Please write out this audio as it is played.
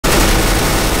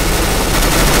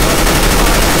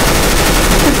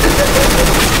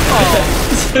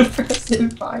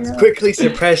Suppressive fire. Quickly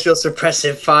suppress your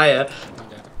suppressive fire.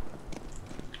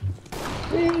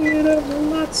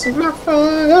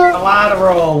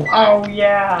 Collateral. Oh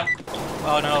yeah.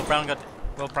 Oh no,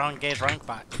 Brown gave rank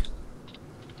back.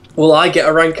 Will I get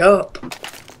a rank up?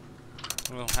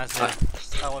 Well, that's it.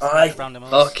 That was I Brown the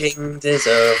most. fucking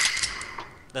deserve.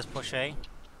 Let's push A.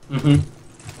 Mhm.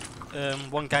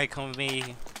 One guy come with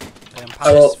me. will-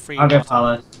 Palace, free. I'll go bottom.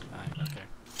 Palace. Right,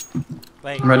 okay.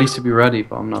 Wait. I'm ready to be ready,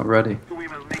 but I'm not ready.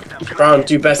 Brown,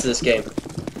 do best of this game.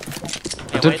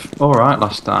 I did alright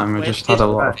last time, I just had a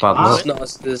lot of bad luck. It's not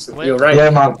as good as Wait. you're right. Yeah,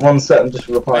 man, one set and just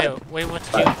reply. Wait, what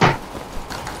did you? We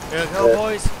gotta go,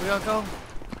 boys. We gotta go.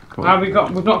 Cool. Ah, we've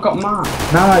not got Mark.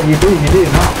 Nah, you do,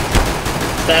 no.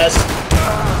 There's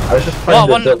I was just playing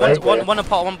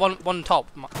One top.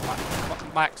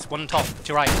 Max, one top to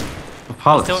your right. The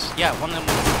palace. Yeah, one of them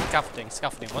was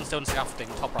scaffolding. One still in scaffolding,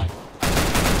 top right.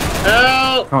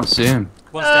 help! Can't see him.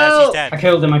 One stairs, he's dead. I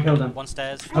killed him. One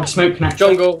stairs. I've smoke connect.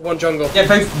 Jungle, one jungle. Yeah,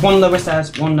 both. One lower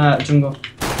stairs, one jungle. One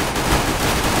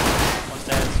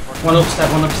stairs. One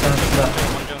upstairs, one upstairs.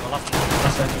 One jungle, last one.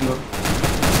 That's a jungle.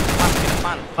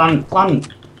 Plan. Plan.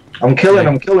 I'm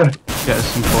killing. Get us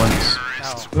some points.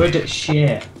 No. Good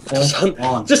shit.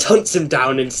 Just hunts him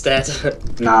down instead.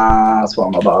 Nah, that's what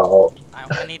I'm about.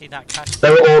 I needed that cash. They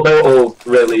were all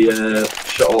really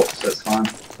shut up, so it's fine.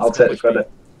 I'll take the credit.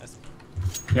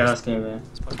 Yeah, let's go there.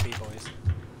 Let's push B, boys.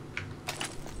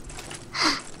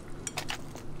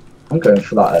 I'm going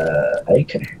for that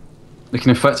AK. They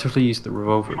can effectively use the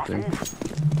revolver thing.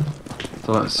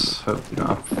 So let's hope they don't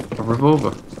have a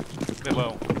revolver. We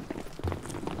will.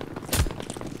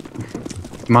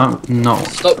 Might not.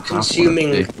 Stop have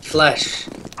consuming one. flesh.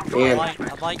 I Ian. like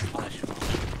flesh.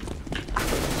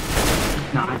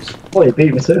 Nice. Oh, you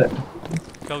beat me to it.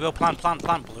 Go, plan,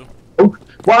 Blue. Oh,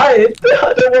 why?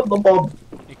 I don't want the bomb.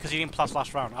 Because you didn't plus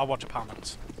last round. I'll watch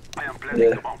apartments.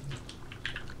 Yeah.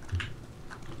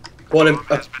 One in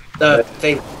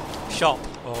thing. Shop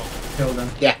or Killed him.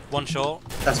 Yeah, one short.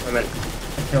 that's what I meant.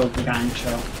 I killed the guy in the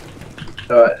shop.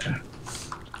 Alright.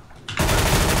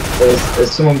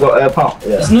 Has someone got a pop? Yeah.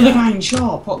 There's another guy in the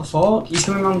shop. What the fuck? He's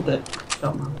coming around the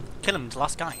shop now. Kill him, the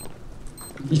last guy.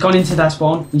 He's gone into their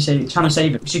spawn. He's trying to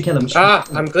save it. We should kill him.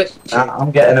 I'm glitching.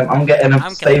 I'm getting him.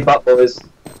 I'm Stay killing back, boys.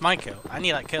 It's my kill. I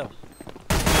need that kill.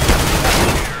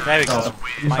 There we go. Oh,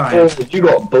 My fine. kill. Oh, you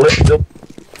got blitzed up.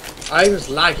 I was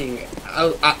lagging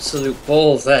out absolute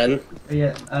balls then.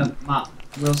 Yeah, Matt.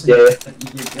 Wilson. Yeah. You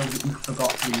forgot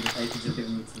to use the papers you're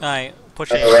giving me. Alright,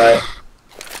 push it. Alright.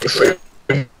 Okay.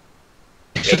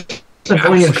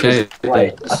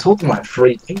 I told them like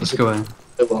 3 things. Let's go in.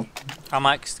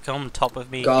 Max, come top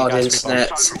of me. God, you guys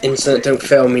internet. Internet, don't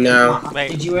fail me now. Matt,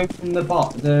 Wait. did you open the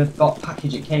bot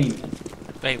package it came in?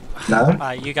 Wait.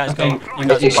 No? You guys Okay. go. You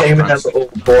guys It go. came in a little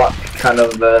black kind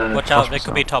of. Watch out, it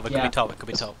could be top, it could be top, it could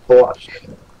be top. Black.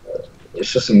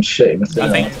 It's just some shit I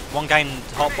material. think one guy in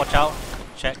top, watch out.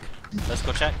 Check. Let's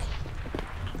go check.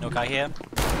 No guy here.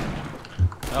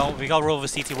 No, we got roll over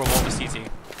CT, roll over CT.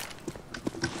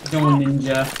 No one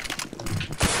ninja.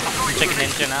 I'm checking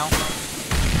ninja now.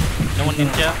 No one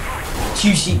ninja.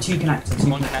 Two connectors.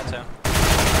 One connector.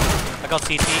 I got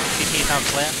CT. CT is now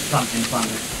clear.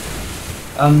 Planting.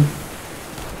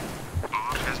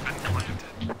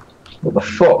 What the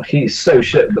fuck? He's so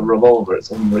shit with the revolver,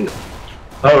 it's unreal.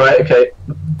 Alright, okay.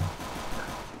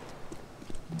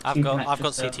 I've got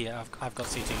CT. I've got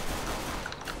CT.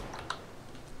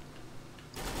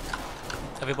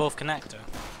 Have we both connector?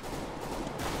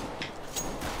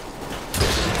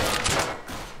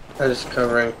 I'm just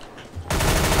covering.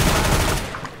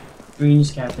 Green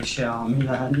scared the shit out of me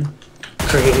then.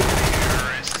 Green.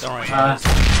 Don't worry, Uh, guys.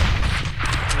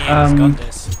 Ian's got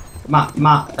this. Matt,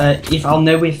 if I'll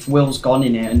know if Will's gone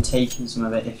in it and taken some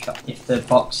of it if the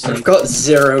box. I've got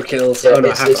 0 kills. Yeah, Oh no,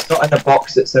 I it's not in a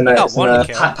box, it's in a. got It's in one a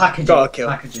kill. packaging. Got a kill.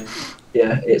 Packaging.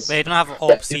 yeah, it's. They don't have Yeah,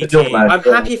 AWP you don't CT. know. I'm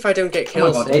happy if I don't get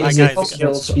kills. God, All it I is get impossible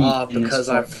kills to speak are in this because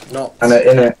spot. I've not. And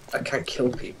in it. I can't kill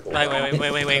people. Wait. They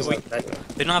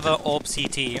don't have an AWP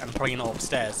CT and probably not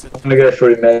upstairs. I'm gonna go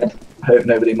through mid. Hope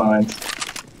nobody minds.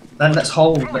 Then let's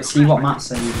hold. Let's see what Matt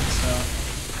says.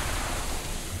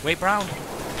 Wait, Brown.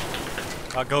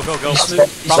 Go. He's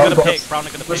Brown gonna pick. Brown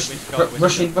gonna pick. Rushing.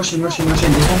 There's one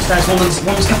stairs.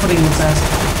 One scaffolding. One stairs.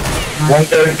 One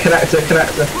going connector.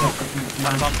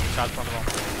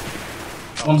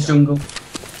 One's jungle.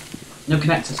 No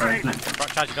connector, sorry. Connector.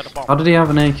 Chazz, you got the bomb. How did he have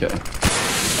an AK?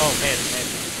 Oh, mid.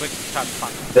 Quick, Chazz,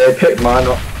 plan. They picked mine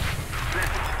up.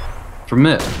 From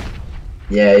mid?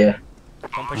 Yeah.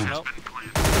 Don't push him up.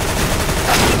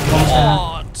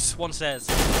 One One stairs.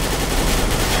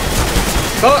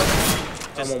 Fuck!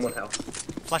 I'm on 1 health.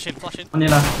 Flash in, flash in. On your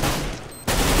left.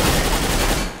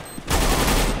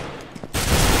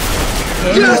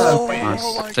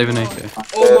 Nice. Save an AK.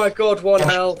 Oh my god, 1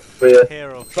 health.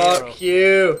 Hero. Fuck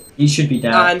you. He should be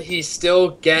dead. And he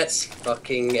still gets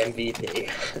fucking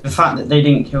MVP. The fact that they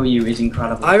didn't kill you is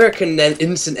incredible. I reckon then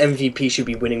instant MVP should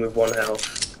be winning with 1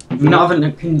 health. We not having a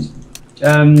buy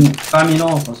me an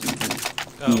orb or something.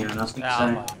 Oh. Yeah, that's what Yeah,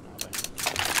 I'm saying.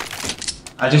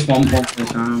 I just want one for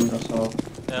this round, that's all.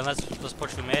 let's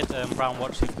push for mid. Brown,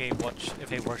 watch if they rush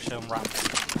ramp.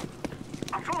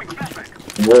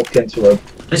 Walk into a.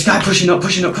 This guy pushing up,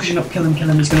 kill him,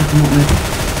 he's gonna come up mid.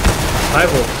 I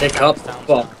will pick up.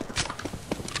 But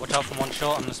Watch out from one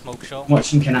shot and the smoke shot.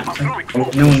 Watch him connect. No one.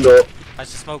 Short.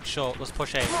 That's the smoke shot. Let's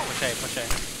push A, push A, push A.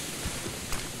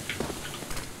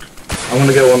 I want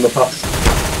to go on the pass.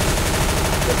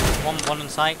 One in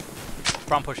sight.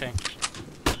 Brown pushing.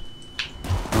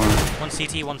 One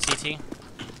CT, one CT.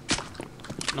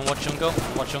 No, watch jungle,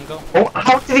 watch jungle. Oh,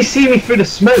 how did he see me through the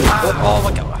smoke? Oh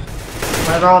my god.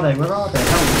 Where are they?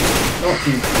 Help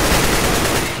me.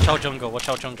 Watch out jungle, watch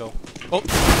out jungle. Oh!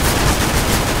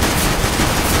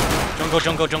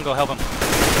 Jungle, help him.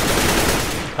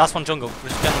 Last one jungle,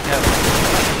 just get him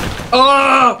careful.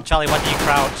 oh, Charlie, why do you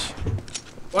crouch?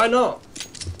 why not?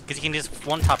 Because he can just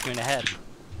one tap you in the head.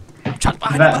 Charlie,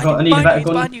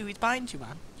 behind you, he's behind you,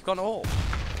 man. You've got an ult.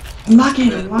 I'm lagging.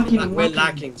 We're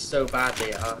lagging so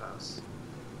badly at our house.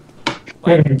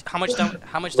 Wait, how much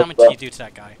damage did you do to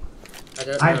that guy? I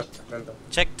don't know. I remember.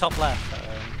 Check top left.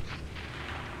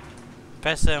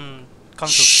 Press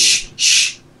console key.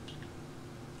 Shh.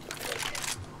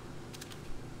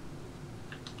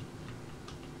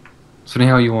 So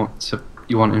anyhow you want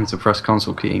him to press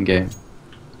console key in game.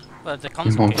 Well, the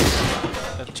console key.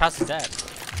 The Chazz is dead.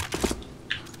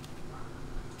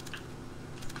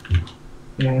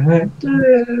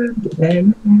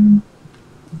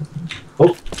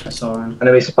 Oh, I saw him.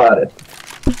 enemy spotted.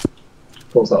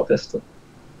 Pulls out a pistol.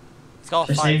 He's got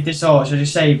Should I a save fight. this or should I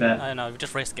just save it? I don't know,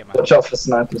 just risk it, man. Watch out for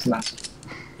snipers now.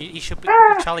 He should be.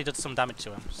 Charlie did some damage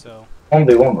to him, so.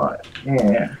 1v1, right?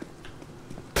 Yeah.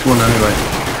 One anyway.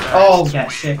 Oh, get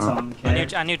shit on,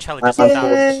 kid. I knew Charlie did some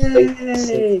damage.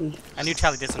 Yay! I knew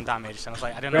Charlie did some damage, and I was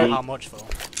like, I don't know how much though.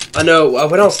 I know.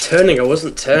 When I was turning, I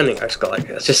wasn't turning. I just got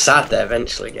like, I just sat there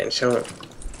eventually getting shot.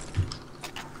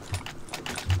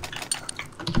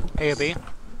 A or B?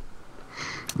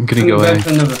 I'm gonna go go A. for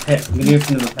another pick. I'm gonna go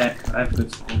for another pick. I have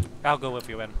good spawn. I'll go with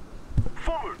you then.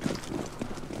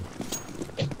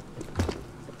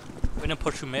 We're gonna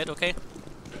push through mid, okay?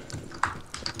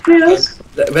 Yes.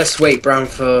 Let's wait, Brown,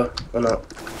 for or not.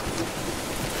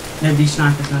 Nobody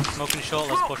snipers now. Smoking short,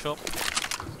 let's push up.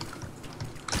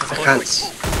 I can't.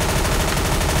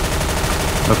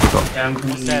 I forgot. Yeah, I'm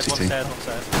coming. One stairs.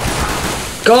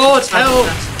 God help!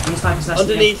 I'm snipers nest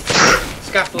Underneath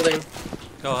scaffolding.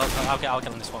 Go, I'll get on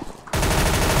this one.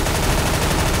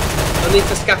 Underneath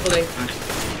the scaffolding.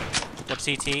 Watch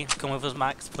CT, come with us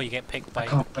Max before you get picked by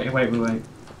Oh, wait.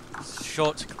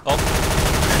 short.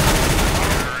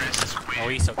 Oh,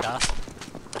 he's so gas.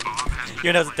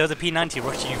 You know, there's a P90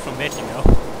 rushing you from mid, you know.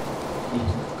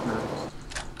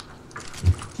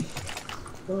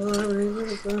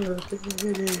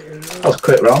 That was a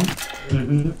quick round.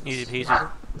 Easy peasy.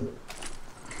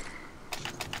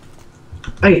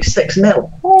 Hey,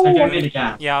 6-0. I go mid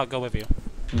again. Yeah, I'll go with you.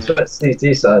 So it's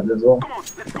CT side as well.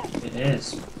 It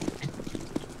is.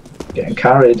 Getting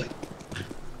carried.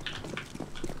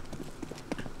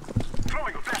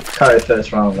 Carried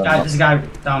first round. Then. There's a guy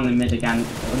down the mid again.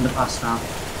 Underpass now.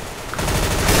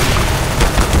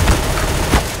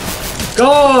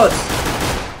 God!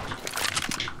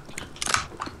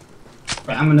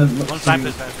 Right, I'm gonna look. One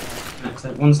sniper's there.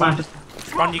 One sniper.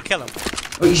 Run, you kill him.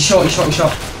 Oh, he's shot.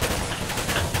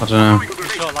 I don't know.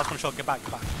 Short, last one short, get back.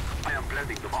 I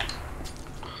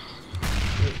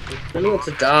don't want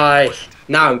to die.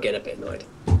 Now I'm getting a bit annoyed.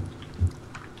 Don't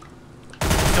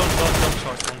short.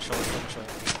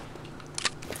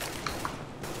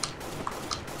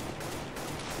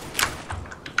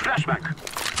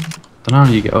 Don't know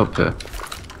how you get up here.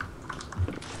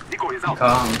 You can't.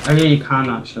 Oh yeah, you can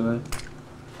actually.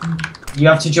 You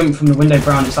have to jump from the window,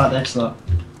 Brown. It's like this, look.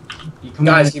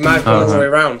 Guys, you might have gone all the way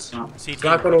around. CT, Might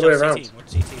have gone all the way around.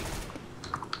 Watch CT.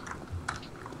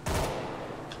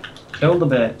 Kill the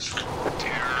bitch.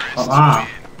 Like that.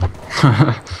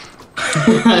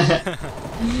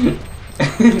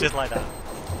 Just like that.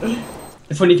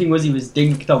 The funny thing was he was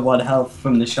dinked on 1 health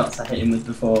from the shots I hit him with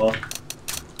before.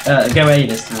 Go A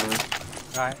this time.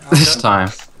 Right. This time.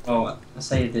 Oh, I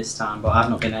say this time, but I've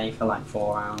not been A for like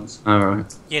 4 rounds.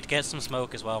 Alright. Yeah, to get some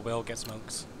smoke as well. We'll get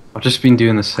smokes. I've just been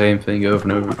doing the same thing over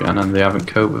and over again, and they haven't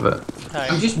coped with it.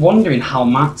 I'm just wondering how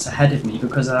Matt's ahead of me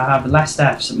because I have less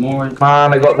deaths, more.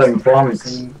 Man, I got them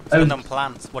plants. Put them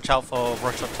plants. Watch out for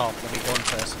rush up top. Let me go in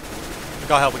first. We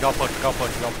got help. We got push. We got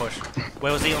push. We got push.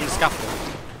 Where was he on the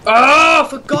scaffold? Oh,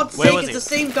 for God's Where sake! was It's he? the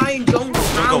same guy in jungle.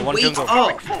 Jungle, Now one wait jungle.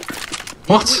 up.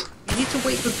 What? You need to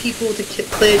wait for people to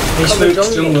clear They cover smoked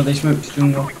jungle. jungle. They smoked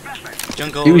jungle.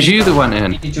 Jungle. It was you that went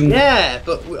in. Jungle. Yeah,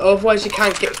 but otherwise you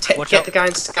can't get Watch out. the guy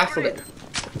in scaffolding.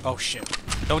 Oh shit!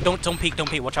 Don't peek. Don't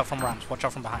peek. Watch out from ramps. Watch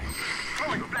out from behind.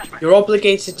 You're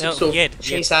obligated to No, sort of yeah,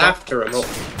 chase yeah, after him.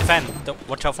 Defend. Don't,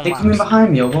 watch out from They ramps. coming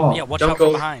behind me or what? Yeah, watch Don't out from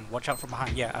go- behind. Watch out from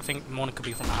behind. Yeah, I think Mona could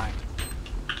be from behind.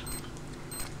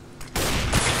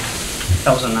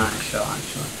 That was a nice shot,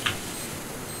 actually.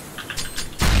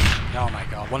 Oh my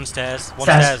god. One stairs. One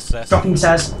Stairs. stairs. Dropping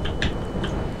stairs.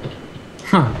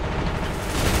 Huh.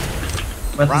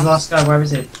 Where's the Ramps. last guy? Where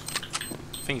is he? I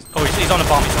think he's on a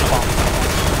bomb. He's on a bomb.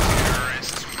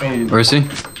 Oh. Where is he?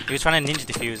 He was trying to ninja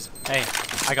defuse. Hey,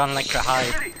 I got an electric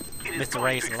hive. Mr.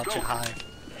 Race, electric hive.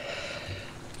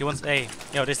 He wants. Hey,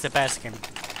 yo, this is the best skin.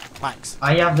 Max.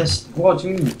 I have this. What do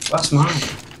you mean? That's mine.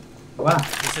 Where?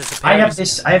 This is the I have purest-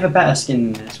 this. I have a better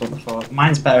skin than this. What the fuck?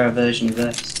 Mine's better version of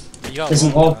this. You got There's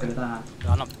an one, orc over there.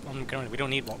 I'm not. I'm going. We don't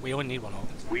need one. We only need one orc.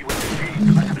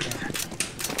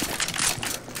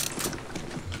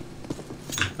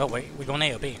 Oh wait, we going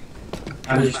A or B?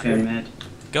 I'm just going mid.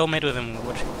 Go mid with him,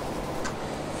 Wood.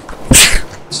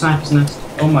 Sniper's nest.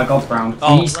 Oh my god, Brown.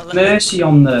 Oh, Please, let me- mercy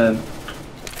on the.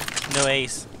 No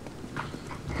ace.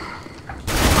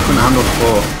 Couldn't handle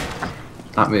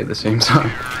 4 at me at the same time.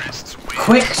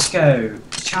 Quick scope.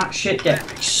 Chat shit get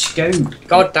scoped.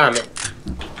 God damn it.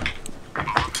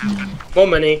 More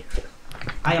money.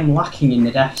 I am lacking in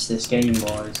the deaths this game,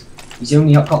 boys. He's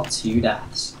only got 2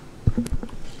 deaths.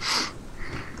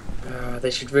 They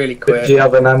should really Do quit. you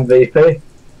have an MVP?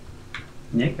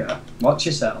 Nigga, watch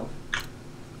yourself.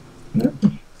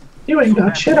 You ain't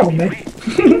got shit on me.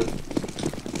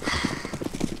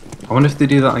 I wonder if they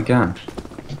do that again.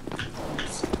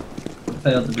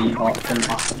 Failed to be hot. Don't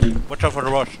have to do. Watch out for the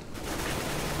rush.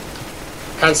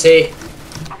 Can't see.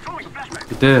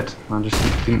 They did. I just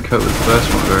didn't cope with the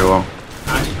first one very well.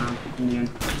 Nice man. Union.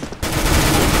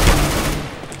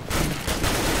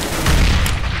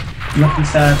 Nothing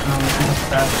stairs. No, nothing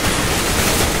stairs.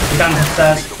 He's down the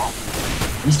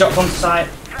stairs. He's dropped onto site.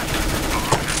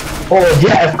 Oh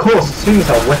yeah, of course. As soon as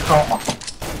I whip out my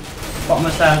Bottom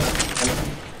of stairs.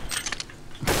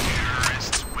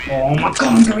 Oh my god,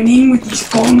 I'm going in with these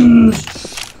guns!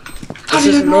 This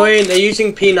is annoying. They're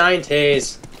using P9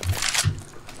 tears.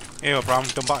 Yo, Brown,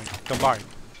 don't buy. Don't buy.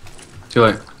 Too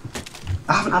late.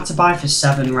 I haven't had to buy for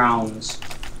 7 rounds.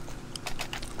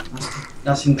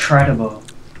 That's incredible.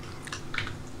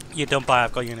 You don't buy.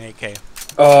 I've got you an AK.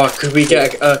 Oh, could we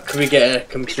get a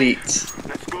complete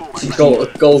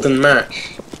golden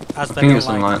match? As I they think don't it's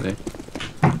like. unlikely.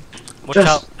 Watch Just-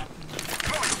 out.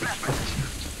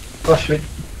 flush me.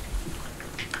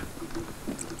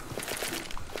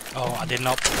 Oh, I did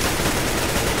not.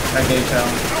 Okay,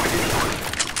 Charlie.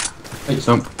 Wait,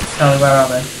 Jump. Charlie, where are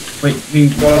they? Wait,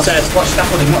 One says. watch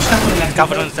scaffolding, watch scaffolding.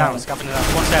 Scaffolding's down. Scaffolding's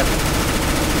down. One step.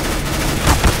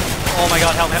 Oh my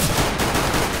god, help him.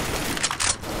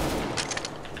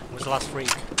 Where's the last freak?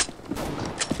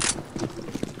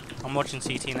 I'm watching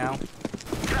CT now.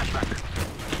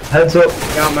 Heads up.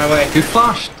 Get out of my way. Who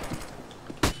flashed?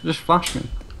 Just flashed me.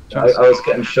 I was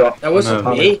getting shot. That wasn't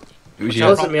No. me. It was That you.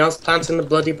 wasn't me. I was planting the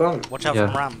bloody bomb. Watch out Yeah.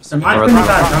 from ramps. There might Alright. be Ramp,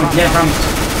 guys. ramp, Yeah, ramps.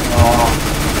 Oh.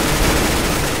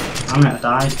 I'm gonna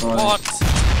die, boys. What?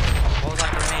 What was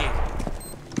that grenade?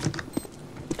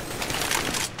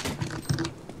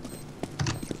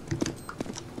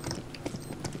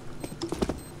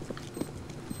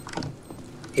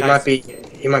 He Guys. might be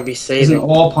There's an saving.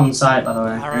 AWP on site, by the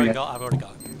way. I've already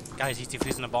got it. Guys, he's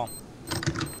defusing a bomb.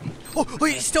 Oh,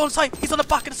 wait, he's still on site. He's on the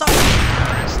back of the site.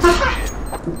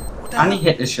 What the And he hell?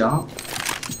 hit the shot.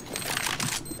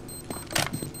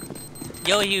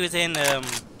 Yo, he was in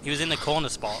the corner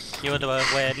spot. You were the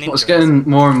where Ninja What's is. getting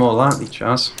more and more likely,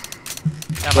 Chaz?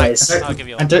 Yeah, Nice. Mike, I'll give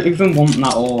you I one. don't even want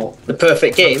that AWP. The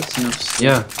perfect game. It's enough.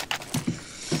 Yeah.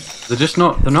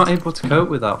 They're not able to cope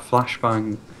with that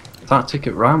flashbang tactic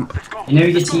at ramp. You know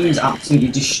your team's absolutely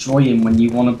destroying when you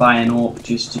want to buy an AWP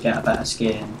just to get a better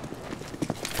skin.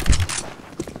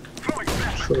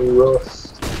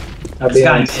 Trust. I'll This be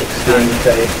guy on is-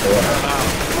 16k for that.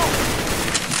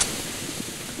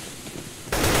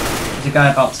 There's a guy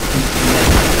about to come to me.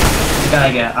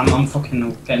 There's a guy I'm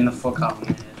fucking getting the fuck out of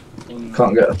here.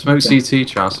 Can't get a Smoke CT,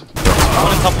 Chaz. One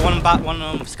on top, one on back, one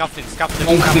on scaffolding.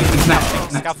 One could be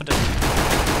connected. Scaffolding.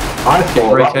 I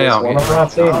thought Break that was out, one yeah. of our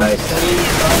teammates.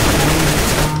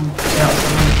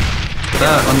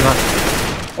 There, on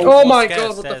that. Oh my stairs, god,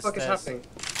 what the stairs, fuck is stairs. happening?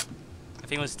 I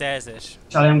think it was stairs-ish.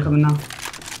 Charlie, I'm coming now.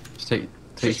 Just take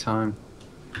your time.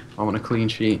 I want a clean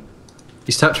sheet.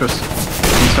 He's Tetris.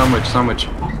 He's sandwich. To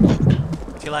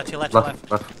your left, to your left, to your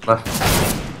left. Left.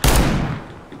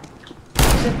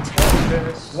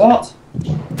 What?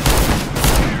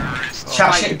 Oh Chat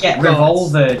my shit, get God.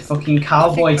 revolvered. Fucking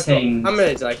cowboy team. How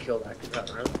many did I kill that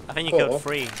round? I think you 4. killed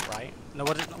 3, right? No,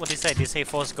 what did he say? Did he say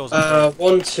 4 goals?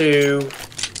 1, 2,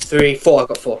 3, 4. I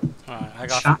got 4. Alright, I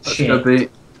got Chat Let's shit, go B.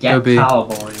 get Go B.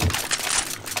 cowboy.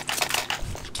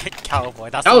 Get Cowboy.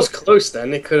 That's That was close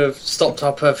then. It could have stopped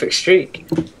our perfect streak.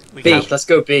 we B, can't- let's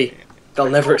go B. They'll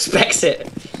never expect it.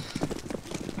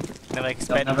 Never They'll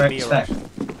expect never to be expect.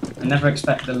 I never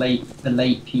expect the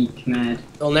late peak mid.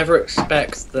 They'll never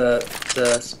expect the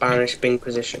Spanish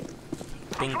Inquisition.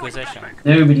 a Inquisition.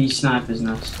 Nobody's sniper's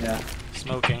nest. Yeah.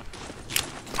 Smoking.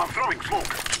 I'm throwing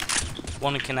smoke.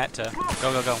 One in connector. Go.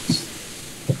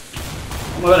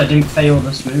 Oh my god, I didn't fail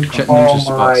the smoke. Check Oh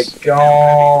ninja my spots.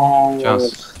 god.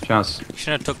 Chazz. You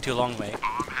shouldn't have took too long, mate.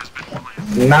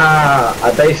 Nah,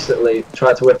 I basically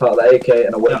tried to whip out the AK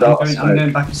and I Yeah, whipped out a I'm smoke.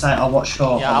 going back inside. I'll watch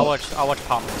short. Yeah, I'll watch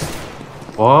Palms.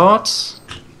 What?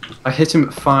 I hit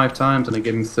him 5 times and I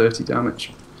gave him 30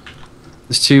 damage.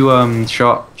 There's 2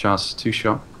 shot, Chazz. 2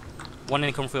 shot. One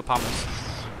in Kung Fu Palms.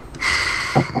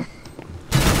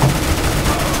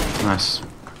 Nice.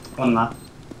 One left.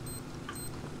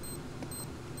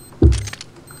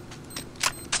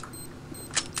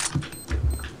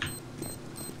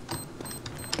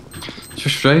 It's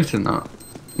frustrating that.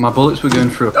 My bullets were going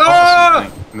through a pot Ah! or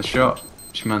something in the shot,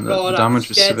 which meant that God, the damage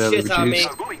was that scared severely shit out of me. reduced.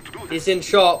 I'm going to do this. He's in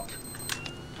shop.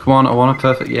 Come on, I want a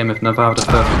perfect game. I've never had a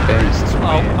perfect game.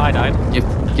 Oh, I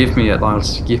died. Give me it,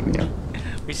 lads. Give me it.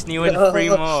 We snew in 3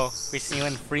 more. We snew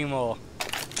in 3 more.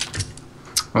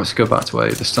 Let's go back to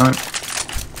 8 this time.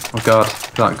 Oh god,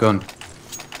 that gun.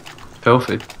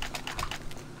 Filthy.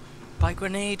 Buy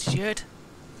grenades, shit.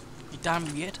 You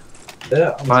damn weird.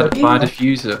 Yeah, I'm Buy taking it.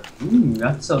 diffuser. Ooh,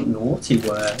 that's a naughty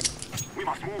word. We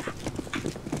must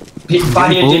move.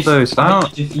 Buy a bulldoze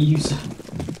out. diffuser.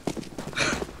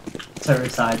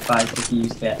 Terrified by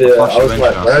diffuser. Yeah, Flash I was your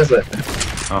like, windows. where is it?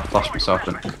 Oh, I flashed myself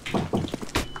in.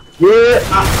 Yeah!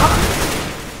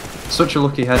 Such a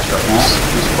lucky headshot.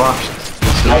 He's flashed.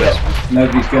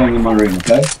 Nobody's going in my room,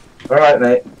 okay? Alright,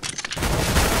 mate.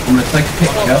 I'm gonna take a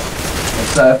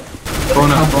picture of Oh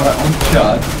no. on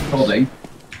charge, holding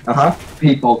Uh-huh.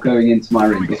 people going into my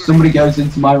room. If somebody goes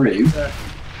into my room,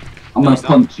 I'm gonna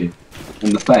punch you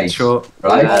in the face. Sure.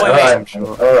 Right? Oh, wait, Alright, Sure.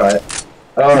 alright.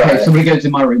 Okay, Alright. if somebody goes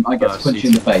in my room, I get Oh, to punch you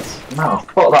in the face. Nah,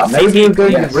 fuck that. Maybe you go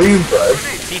in your Yes. room, bro.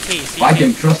 CT. I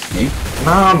don't trust you.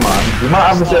 Nah, man. You might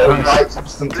have a bit of white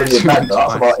substance in your bed, but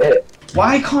that's about it.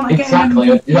 Why can't I get Exactly.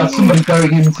 in? You have somebody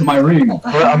going into my room.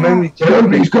 Bro, I'm only joking.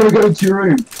 Nobody's gonna go into your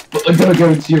room, but they're gonna go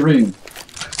into your room.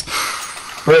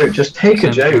 Bro, just take a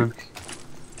joke.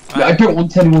 I don't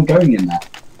want anyone going in there.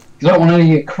 Because I don't want any of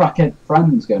your crackhead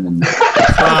friends going in there.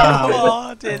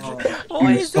 What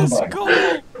is this scumbag. goal?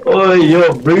 Oh,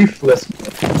 you're ruthless.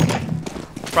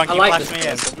 Frank, I you like flashed this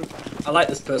me in. person. I like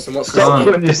this person. What's Stop on.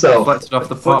 putting yourself. Deflected off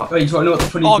the pot. Wait, do you want to know what the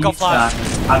funny Oh, I thing got is?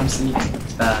 flashed. I'm sleeping.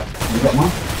 It's bad. You got mine?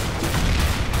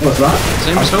 What's that?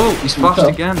 Same result. He's flashed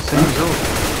again. Same result.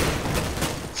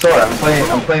 Sorry,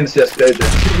 I'm playing CSGO,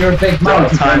 dude. You're a big Don't man.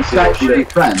 have time for your Scout with your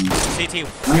shit. friends. CT.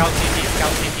 Scout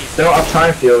CT. Don't have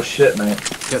time for your shit, mate.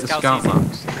 Get the Scout scout, CT.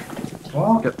 Max.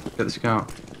 What? Get the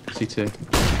scout. CT.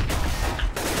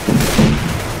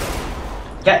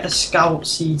 Get the scout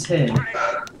CT.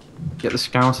 Get the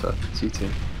scouter. CT.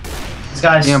 This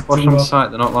guy's Yeah, push from single, the site.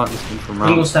 They're not likely to come from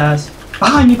single round. stairs.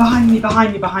 Behind me, behind me,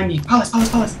 behind me, behind me. Palace, palace,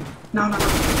 palace. No, no, no.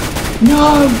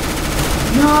 No!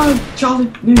 No! Charlie,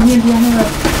 no, the Indiana.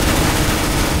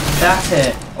 That's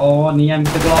it. Oh, on the end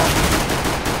of the block.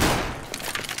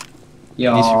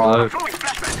 Needs to Yeah. reload. Throwing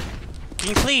flashbang. Can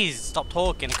you please stop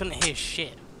talking? I couldn't hear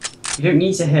shit. You don't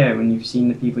need to hear it when you've seen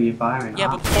the people you're firing Yeah,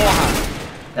 at. but beforehand.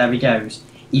 There he goes.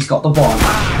 He's got the one.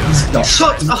 He's got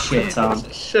Shut his up! shit on.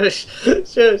 Shush!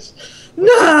 Shush!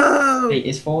 No! It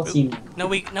is 14. No,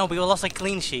 we lost a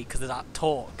clean sheet because of that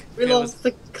talk. We lost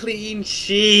the clean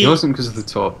sheet. It wasn't because of the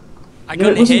top. I No,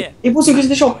 couldn't hear. it wasn't because of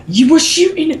the shot. You were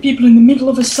shooting at people in the middle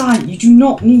of a site. You do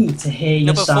not need to hear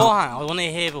No, yourself. beforehand, I wanted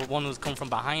to hear the one who's come from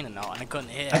behind and all, and I couldn't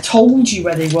hear. I told you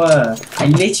where they were. I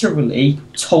literally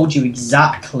told you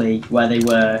exactly where they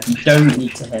were. You don't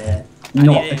need to hear.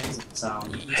 Not didn't. because of the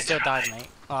sound. You still died, mate.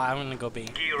 Alright, I'm gonna go B.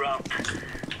 Gear up.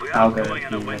 We I'll are go going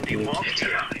on a with windy you. walk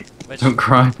here. Which, Don't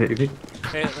cry, baby.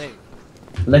 wait.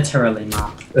 Literally,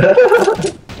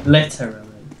 Matt. Literally.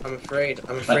 I'm afraid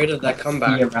of their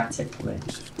comeback. Theoretically.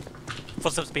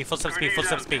 Footsteps B, footsteps B,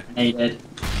 footsteps B. Needed.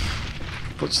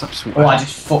 Footsteps. Oh, I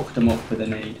just fucked them up with a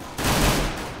nade.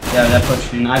 Yeah, they're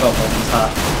pushing. I got one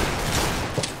tap.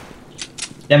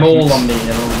 They're all on me.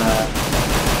 They're all there.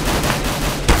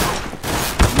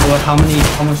 Lord, how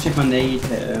much did my nade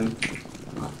hit him?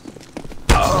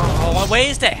 Oh, where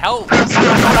is the help?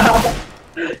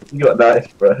 You got nice,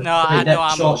 bro. No, I had no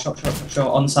ammo. Short.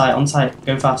 On site.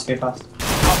 Go fast.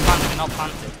 Not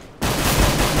planted.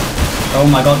 Oh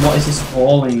my god, what is this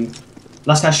falling?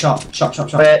 Last guy shot.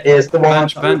 Where is the one?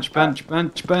 Bench.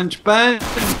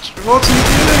 What's he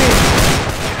doing?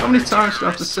 How many times do I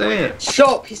have to say it?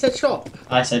 Shop! He said shop!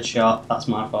 I said shot, that's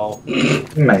my fault.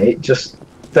 Mate, just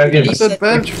don't give He us. said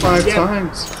bench 5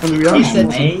 times. And we He said,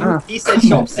 mate. he said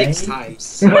shop 6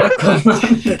 times. Come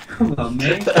on,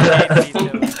 mate.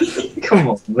 Come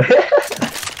on, mate.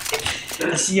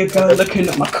 I see you girl looking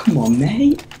at my. Come on,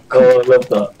 mate. Oh, I love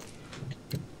that.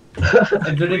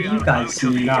 Have none of you guys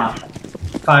seen that?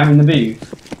 Fire in the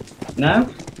booth? No?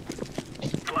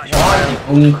 Why,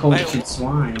 you uncultured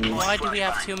swine? Why do we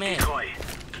have 2 men?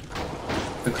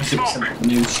 Because it's a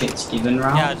new shit's given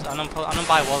round? Yeah, I'm gonna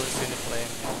buy wallets soon to play.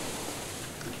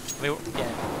 Yeah.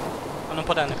 I'm gonna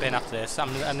put that in the bin after this.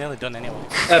 I'm nearly done anyway.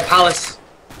 Palace.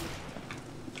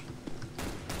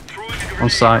 On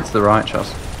site to the right,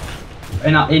 Chazz.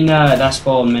 In that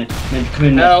spawn, mid. Come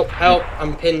in mid. Help,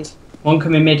 I'm pinned. One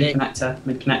coming mid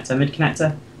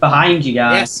connector. Behind you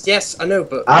guys. Yes, I know,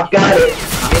 but... I've got it.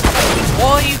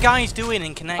 What are you guys doing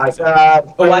in Connect?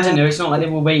 Oh, I don't know, it's not like they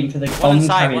were waiting for the One on bomb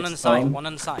site, carrier one to on site, spawn. one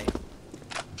on site.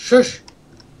 Shush.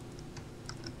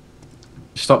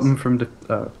 Stop them from.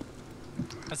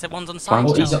 I said one's on site.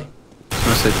 Oh, he's Charlie.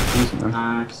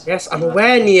 Nice. Yes, I'm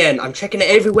aware, Nien. I'm checking it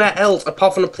everywhere else,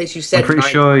 apart from the place you said. I'm pretty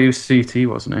sure he was CT,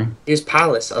 wasn't he? He was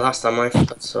Palace the last time I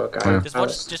saw a guy. Yeah.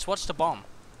 Just watch the bomb.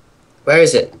 Where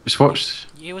is it? Just watch.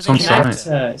 He was It's on in site.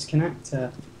 Connector. It's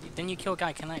connector. Didn't you kill a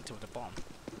guy Connector with a bomb?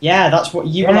 Yeah, that's what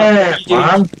you were Yeah,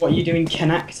 man. what you doing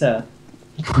connector.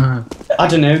 I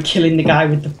don't know, killing the guy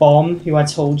with the bomb who I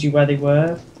told you where they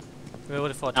were. We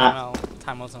would have thought Ah.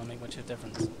 time wasn't gonna make much of a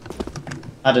difference.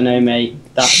 I don't know, mate.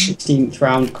 That 16th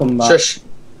round comeback. Shush.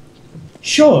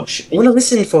 Shush! I want to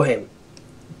listen for him.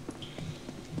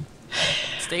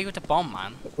 Stay with the bomb,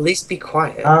 man. At least be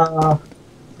quiet.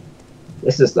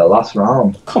 This is the last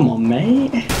round. Come on,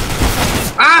 mate.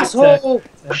 Asshole!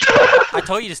 I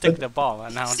told you to stick with the bomb,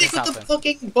 and now this Stick with the happened.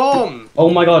 fucking bomb! Oh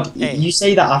my god, Hey. you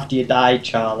say that after you died,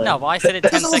 Charlie. No, but I said it 10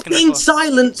 Because I was seconds being before.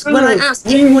 silent when I asked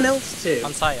everyone else to.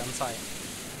 On site. To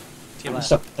your left.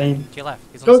 Stop saying. To your left.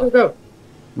 He's on Go, site. go.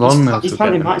 Long move. He's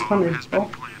planting, Max planting. Oh.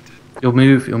 You'll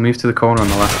move to the corner on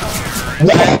the left. You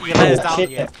let us down, Shit.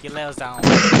 yeah. You let us down.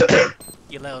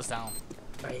 You let us down.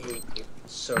 I hate you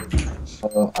so much.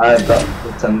 I have that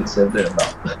the tendency of doing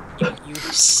that. You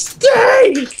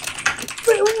Stay!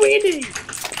 We're winning!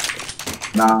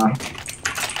 Nah,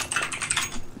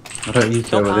 I don't you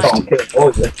care Don't with this. can't kill all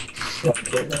of you.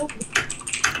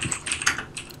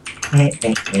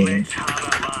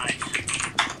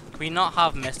 Can we not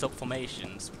have messed up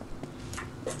formations?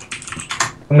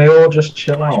 Can we all just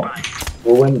chill out?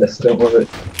 We'll win this, don't worry.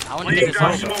 I want to get this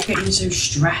Why are over. you getting so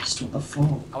stressed? What the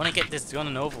fuck? I want to get this done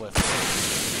and over with.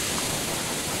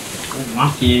 Oh,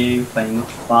 Matthew playing with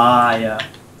fire.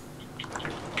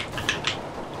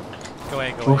 Go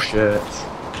away. Oh shit.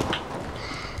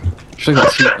 Should've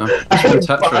got two now. Should've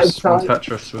Tetris. One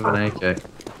Tetris with an AK.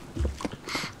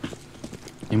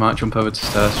 You might jump over to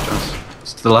stairs, Chazz.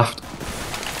 It's to the left.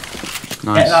 Get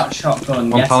Nice. that shotgun.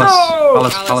 One Yes. Palace. No!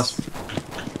 Palace.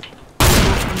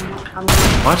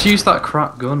 Why'd you use that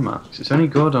crap gun, Max? It's only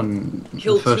good on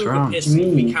Kill the first two round. with What do you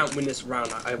this. We mean? can't win this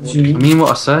round. I What won't. do you I mean? mean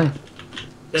what I say.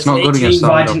 It's not good against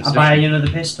Why that didn't I buy opposition.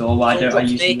 another pistol? Why don't I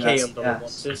use the AK on the yes.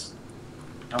 boxes.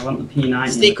 I want the P90.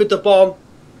 Stick with the bomb.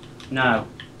 No.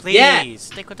 Please, Yeah.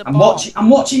 stick with the I'm bomb.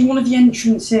 watching one of the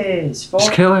entrances. Just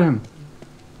Fuck. kill him.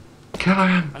 Kill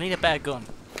him. I need a better gun.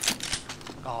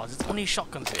 Oh, there's only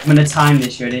shotguns here. I'm gonna time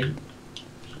this, ready?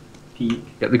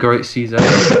 Peek. Get the great CZ.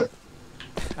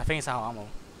 I think it's out of ammo.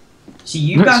 See,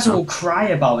 you No, guys it's not. all cry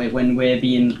about it when we're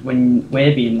being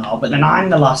loud, but then I'm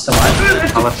the last to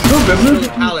like. Palace.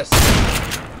 Palace.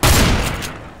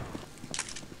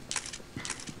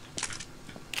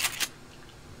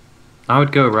 I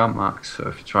would go around Max, so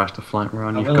if he tries to flank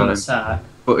around, I you've will got in a him. sec.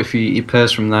 But if he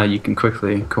pairs from there, you can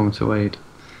quickly come to aid.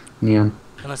 Nien.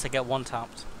 Unless I get one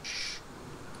tapped.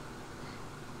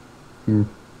 You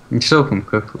can still come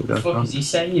quickly, though. Fuck is he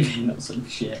saving or some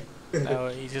shit? No,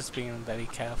 he's just being very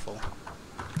careful.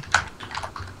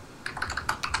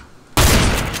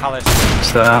 Palace.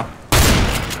 It's there.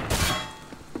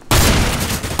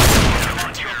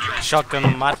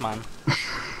 Shotgun Madman.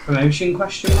 Promotion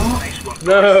question mark?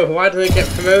 No, why did I get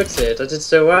promoted? I did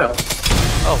so well.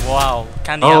 Oh wow,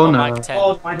 Candy Oh, Apple no. Mark 10.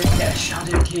 Oh, why did I get a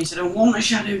shadow case? I don't want a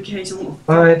shadow case. I want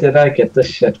Why did I get the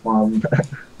shit one? Look at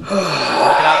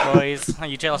that, boys. Are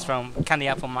you jealous from Candy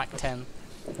Apple Mark 10?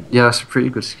 Yeah, that's a pretty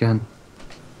good skin.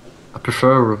 I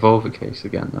prefer a revolver case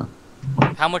again though.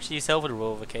 How much do you sell for the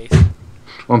revolver case?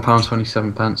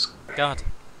 £1.27. God.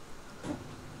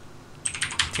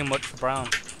 Too much for Brown.